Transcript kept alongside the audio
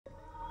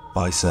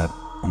Bicep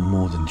are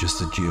more than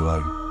just a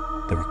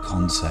duo, they're a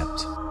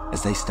concept.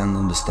 As they stand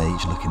on the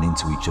stage looking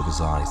into each other's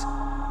eyes,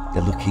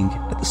 they're looking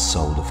at the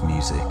soul of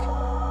music.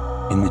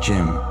 In the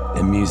gym,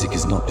 their music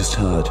is not just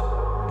heard,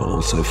 but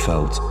also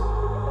felt.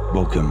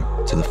 Welcome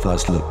to the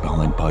first look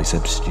behind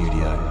Bicep's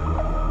studio.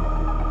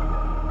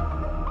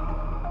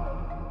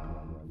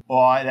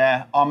 Alright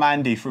there, I'm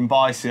Andy from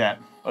Bicep.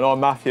 And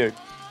I'm Matthew.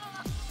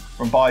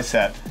 From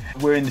Bicep.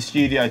 We're in the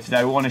studio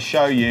today. We want to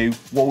show you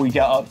what we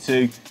get up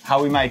to,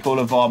 how we make all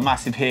of our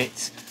massive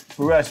hits.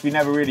 For us, we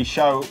never really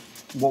show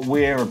what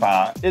we're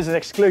about. This is an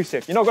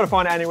exclusive. You're not going to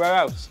find it anywhere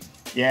else.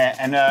 Yeah,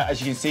 and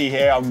as you can see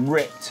here, I'm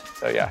ripped.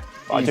 So yeah,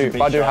 I do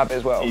have it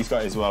as well. He's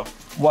got it as well.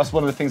 What's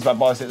one of the things about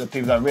Bicep that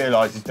people don't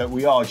realise is that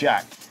we are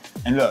jacked.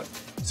 And look,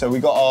 so we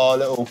got our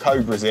little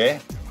cobras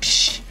here.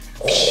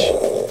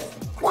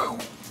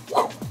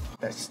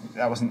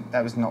 That was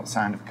not the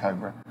sound of a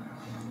cobra.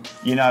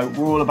 You know,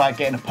 we're all about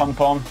getting a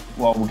pump on.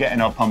 Well, we're getting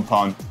our pump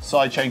on.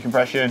 Side chain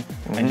compression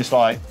and just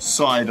like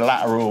side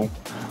lateral,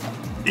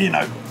 you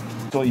know,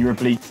 thought you were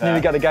oblique there. You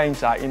need to get the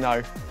gains out, you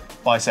know.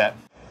 Bicep.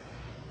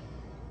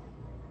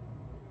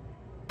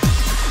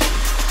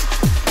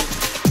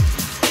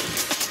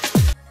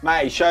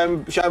 Mate, show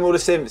them all the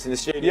synths in the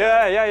studio.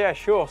 Yeah,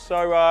 sure.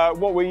 So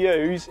what we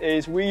use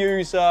is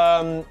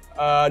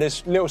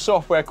this little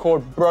software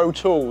called Pro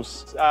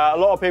Tools. A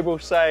lot of people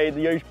say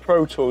they use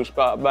Pro Tools,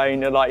 but I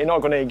mean, like, you're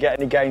not going to get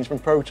any gains from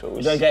Pro Tools.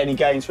 You don't get any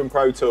gains from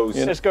Pro Tools.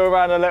 You just go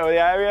around a little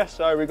area.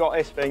 So we got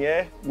this thing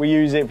here. We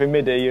use it for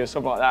MIDI or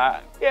something like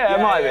that. Yeah, it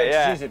might be.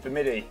 Yeah, just use it for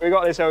MIDI. We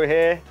got this over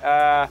here.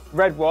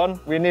 Red one.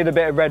 We need a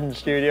bit of red in the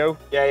studio.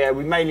 Yeah.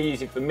 We mainly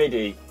use it for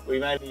MIDI.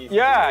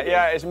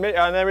 It's MIDI.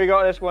 And then we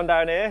got this one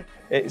down here.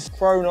 It's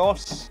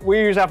Chronos.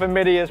 We use that for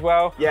MIDI as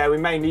well. Yeah, we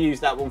mainly use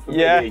that one for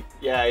MIDI.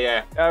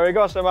 Yeah. We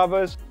got some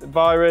others.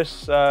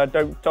 Virus,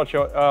 don't touch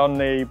it on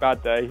the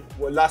bad day.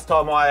 Well, last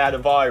time I had a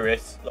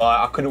virus,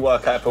 I couldn't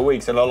work out for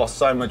weeks and I lost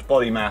so much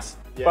body mass.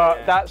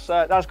 That's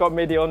got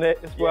MIDI on it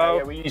as well.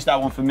 Yeah, we use that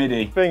one for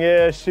MIDI. Thing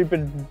here, Super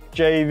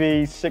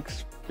JV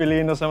 6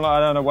 billion or something like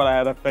that. I don't know what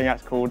I think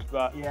that's called,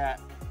 but yeah.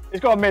 It's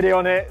got MIDI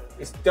on it.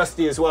 It's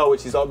dusty as well,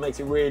 which is like makes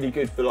it really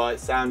good for like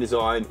sound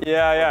design.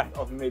 Yeah.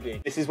 Of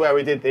MIDI. This is where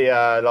we did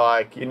the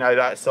like, you know,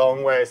 that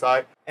song where it's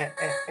like.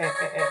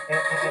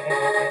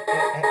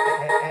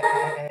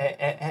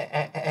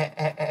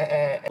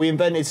 We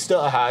invented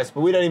stutter house,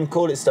 but we don't even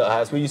call it stutter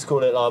house. We used to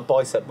call it like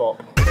bicep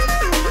bop.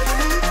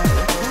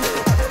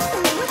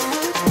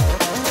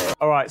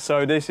 All right,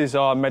 so this is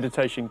our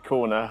meditation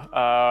corner.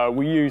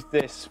 We use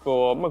this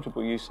for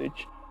multiple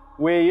usage.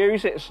 We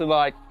use it to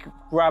like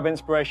grab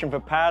inspiration for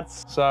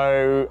pads.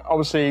 So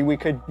obviously we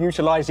could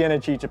utilize the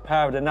energy to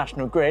power the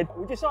national grid.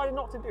 We decided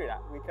not to do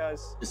that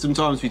because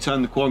sometimes we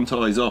turn the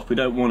quantize off. We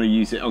don't want to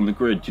use it on the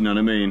grid, you know what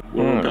I mean?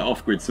 We're a bit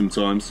off grid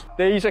sometimes.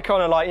 These are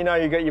kind of like, you know,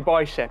 you get your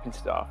bicep and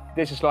stuff.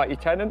 This is like your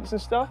tendons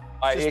and stuff.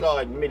 It's just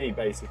like MIDI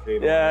basically.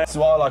 Yeah. That's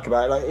what I like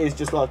about it. Like, it's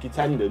just like your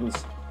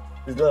tendons.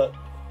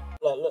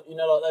 Look, you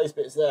know, like those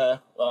bits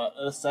there, like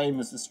they're the same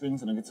as the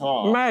strings on a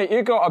guitar. Mate,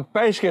 you got a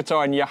bass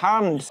guitar in your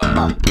hand.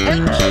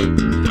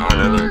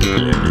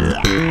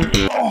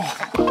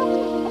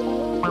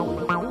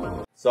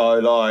 So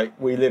like,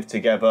 we live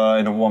together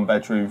in a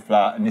 1-bedroom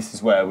flat, and this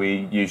is where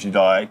we usually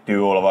like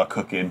do all of our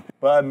cooking.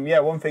 But yeah,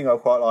 one thing I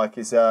quite like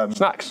is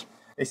snacks.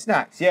 It's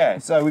snacks, yeah.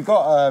 So we've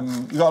got a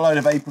load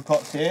of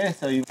apricots here.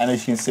 And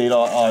as you can see,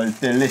 like, it's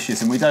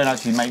delicious. And we don't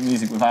actually make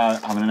music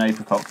without having an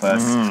apricot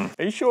first.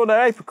 Are you sure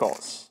they're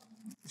apricots?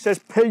 It says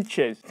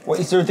peaches. What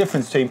is there a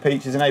difference between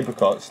peaches and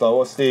apricots? Like,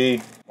 what's the?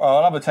 Well,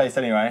 I'll have a taste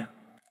anyway.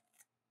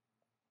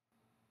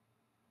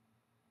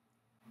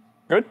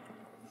 Good.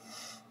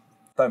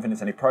 Don't think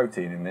there's any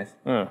protein in this.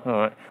 Oh, all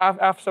right.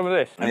 Have some of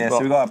this. Yeah, so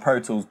we've got a Pro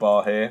Tools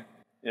bar here.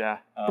 Yeah.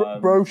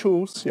 Pro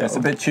Tools. Yeah, it's a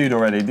bit chewed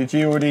already. Did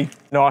you already?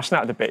 No, I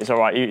snapped a bit. It's all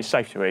right. It's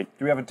safe to eat.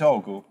 Do we have a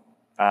toggle?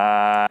 All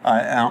right,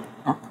 out.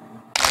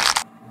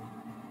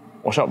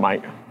 What's up,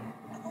 mate?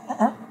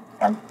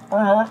 I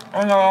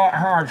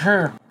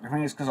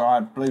think it's because I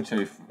had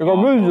Bluetooth. You got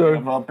Bluetooth?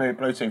 I've got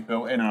Bluetooth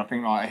built in, and I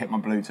think like I hit my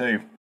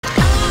Bluetooth.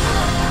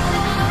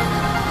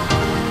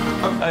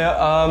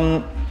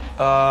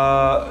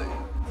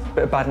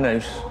 Bit of bad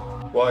news.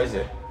 What is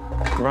it?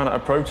 We ran out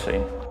of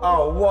protein.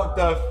 Oh, what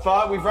the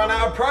fuck? We've run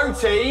out of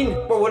protein?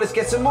 Well, let's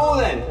get some more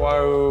then.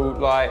 Well,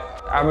 like,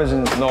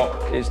 Amazon's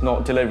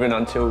not delivering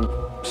until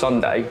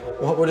Sunday.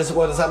 What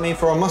does that mean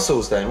for our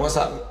muscles then? What's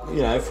that,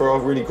 you know, for our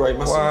really great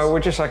muscles? Well, we're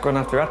just like going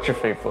to have to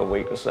atrophy for a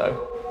week or so.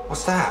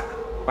 What's that?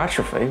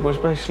 Atrophy was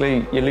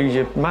basically you lose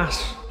your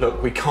mass.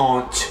 Look, we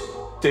can't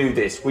do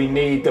this. We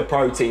need the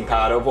protein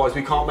powder, otherwise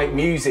we can't make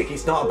music.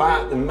 It's not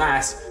about the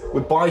mass.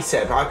 With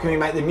Bicep, how can we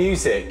make the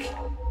music?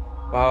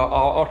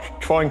 I'll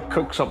try and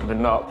cook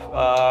something up.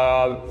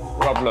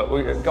 Rob, look,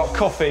 we've got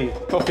coffee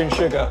and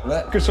sugar.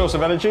 Good source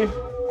of energy.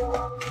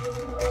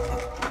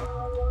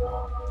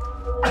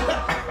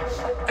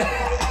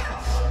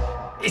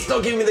 It's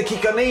not giving me the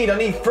kick I need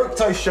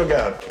fructose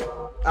sugar.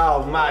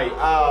 Oh, mate,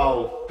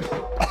 oh.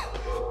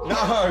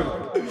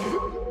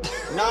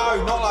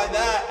 No, not like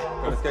that.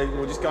 Let's go.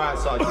 We'll just go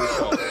outside to the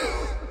shop.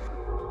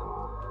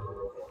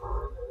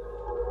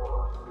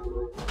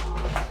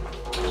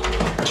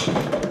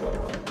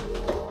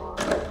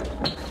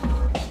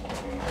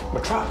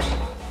 We're trapped.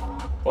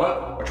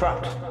 What? We're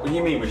trapped. What do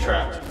you mean we're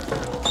trapped?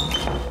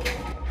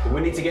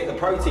 We need to get the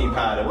protein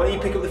powder. Why don't you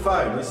pick up the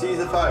phone? Let's use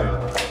the phone.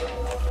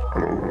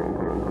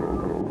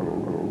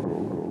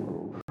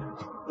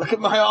 Look at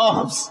my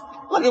arms.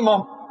 Look at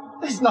my...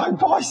 There's no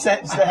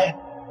biceps there.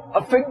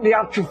 I think the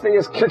atrophy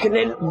is kicking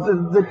in.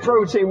 The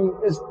protein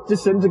is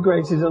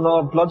disintegrated in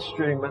our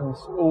bloodstream, and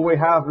all we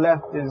have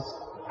left is...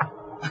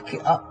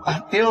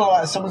 I feel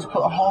like someone's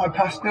put a high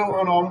pass filter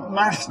on our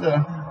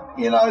master.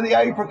 You know, the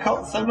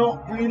apricots are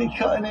not really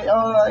cutting it,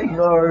 are they?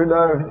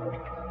 No.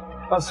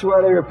 I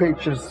swear they were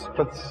peaches,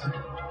 but...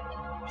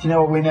 Do you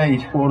know what we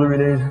need? What do we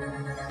need?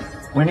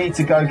 We need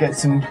to go get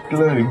some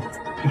glue.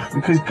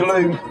 Because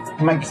glue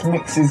makes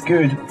mixes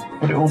good,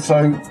 but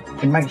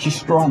it makes you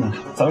strong.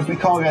 So if we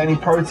can't get any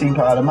protein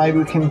powder, maybe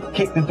we can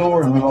kick the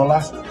door in with our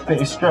last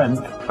bit of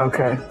strength.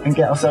 Okay. And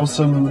get ourselves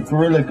some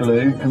Gorilla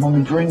Glue, and when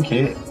we drink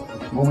it,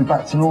 we'll be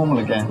back to normal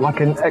again.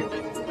 Like an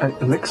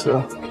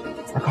elixir.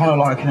 I kind of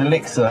like an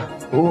elixir.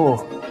 Ooh.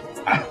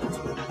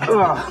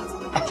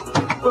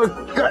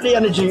 Got the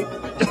energy.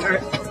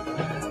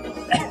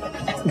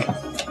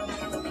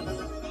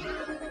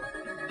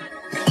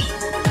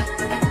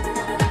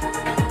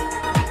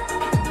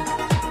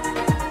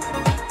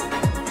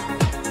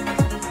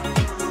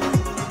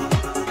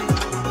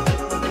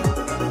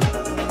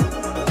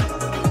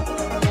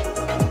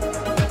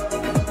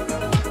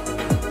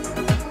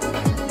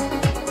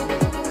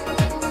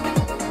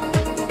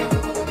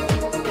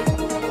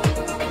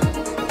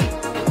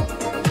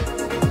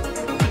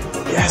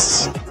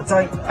 Yes.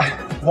 So,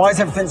 why is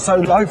everything so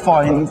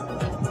lo-fi and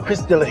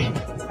crystally?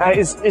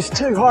 It's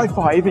too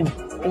hi-fi even.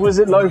 Or is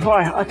it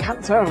lo-fi? I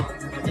can't tell.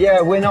 Yeah,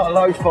 we're not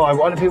lo-fi.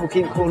 Why do people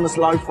keep calling us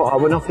lo-fi?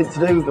 We're nothing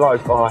to do with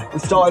lo-fi. We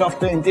started off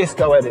doing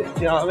disco edits,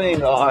 do you know what I mean?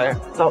 Like,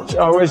 I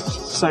always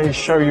say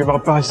show you my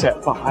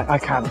bicep, but I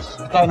can't.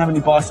 I don't have any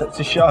biceps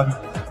to show.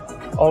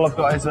 All I've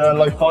got is a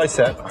lo-fi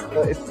set.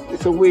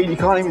 It's a weed, you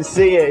can't even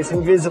see it, it's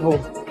invisible.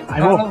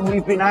 How long have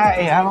we been at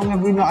it? How long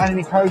have we not had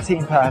any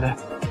protein powder?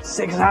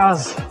 6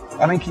 hours.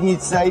 I mean, can you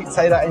say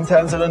that in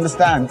terms of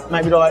understand?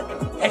 Maybe like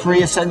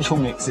 3 essential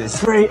mixes.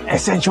 3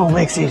 essential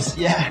mixes.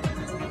 Yeah.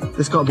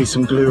 There's got to be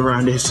some glue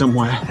around here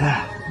somewhere.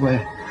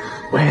 Where?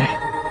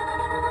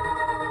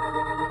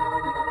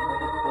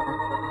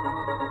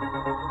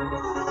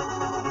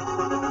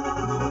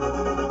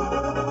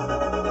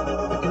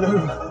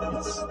 Glue.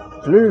 It's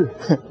glue.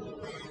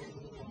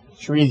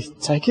 Should we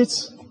take it?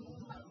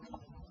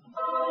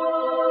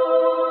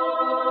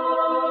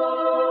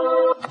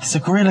 It's a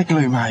Gorilla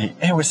Glue, mate.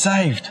 Yeah, we're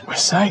saved. We're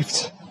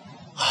saved.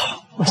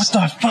 What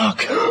the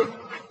fuck?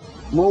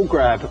 Wall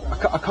grab.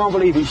 I can't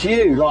believe it's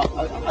you. Like,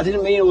 I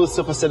didn't mean all the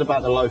stuff I said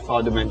about the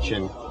lo-fi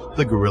dimension.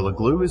 The Gorilla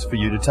Glue is for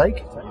you to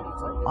take.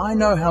 I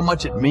know how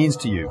much it means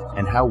to you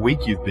and how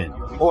weak you've been.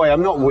 Boy,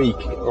 I'm not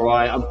weak, all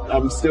right?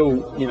 I'm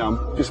still, you know,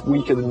 I'm just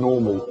weaker than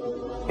normal.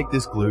 Take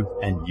this glue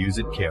and use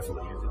it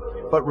carefully.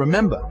 But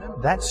remember,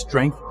 that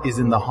strength is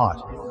in the heart.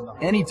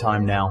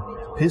 Anytime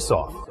now, piss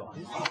off.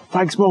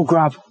 Thanks, Wall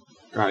Grab.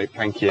 Great,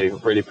 thank you.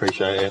 Really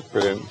appreciate it.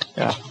 Brilliant.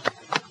 Yeah.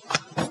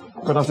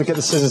 Gonna have to get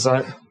the scissors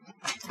out.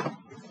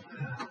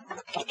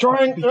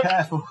 Try and... Be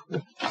careful.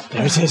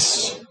 There it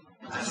is.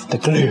 The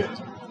glue.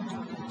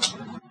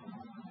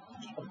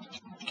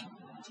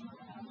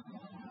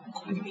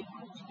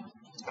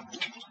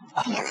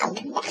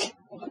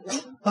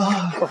 I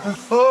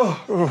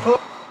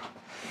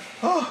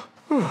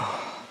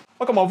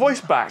got my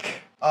voice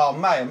back. Oh,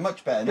 mate,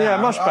 much better now.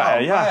 Yeah, much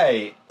better, yeah.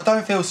 Mate, I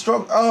don't feel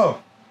strong.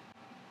 Oh.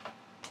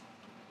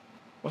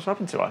 What's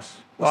happened to us?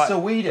 What's so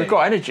weedy? We've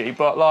got energy,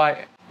 but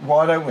like...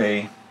 Why don't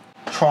we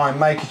try and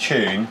make a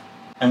tune,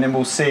 and then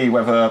we'll see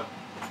whether,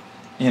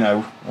 you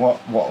know,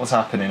 what was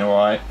happening, all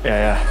right?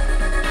 Yeah.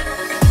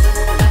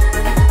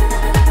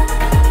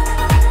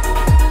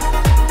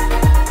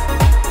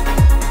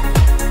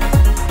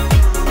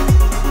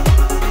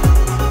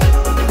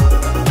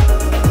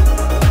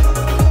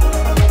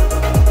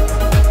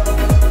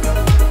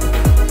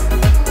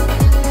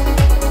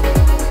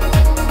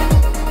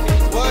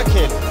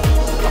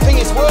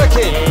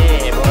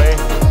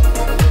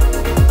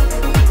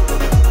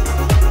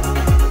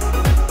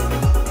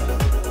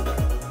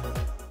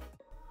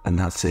 And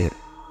that's it.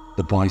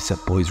 The Bicep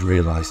Boys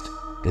realised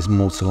there's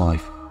more to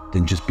life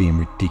than just being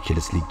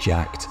ridiculously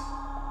jacked,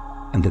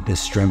 and that their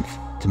strength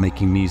to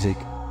making music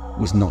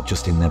was not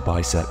just in their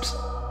biceps,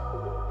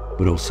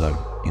 but also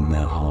in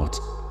their heart.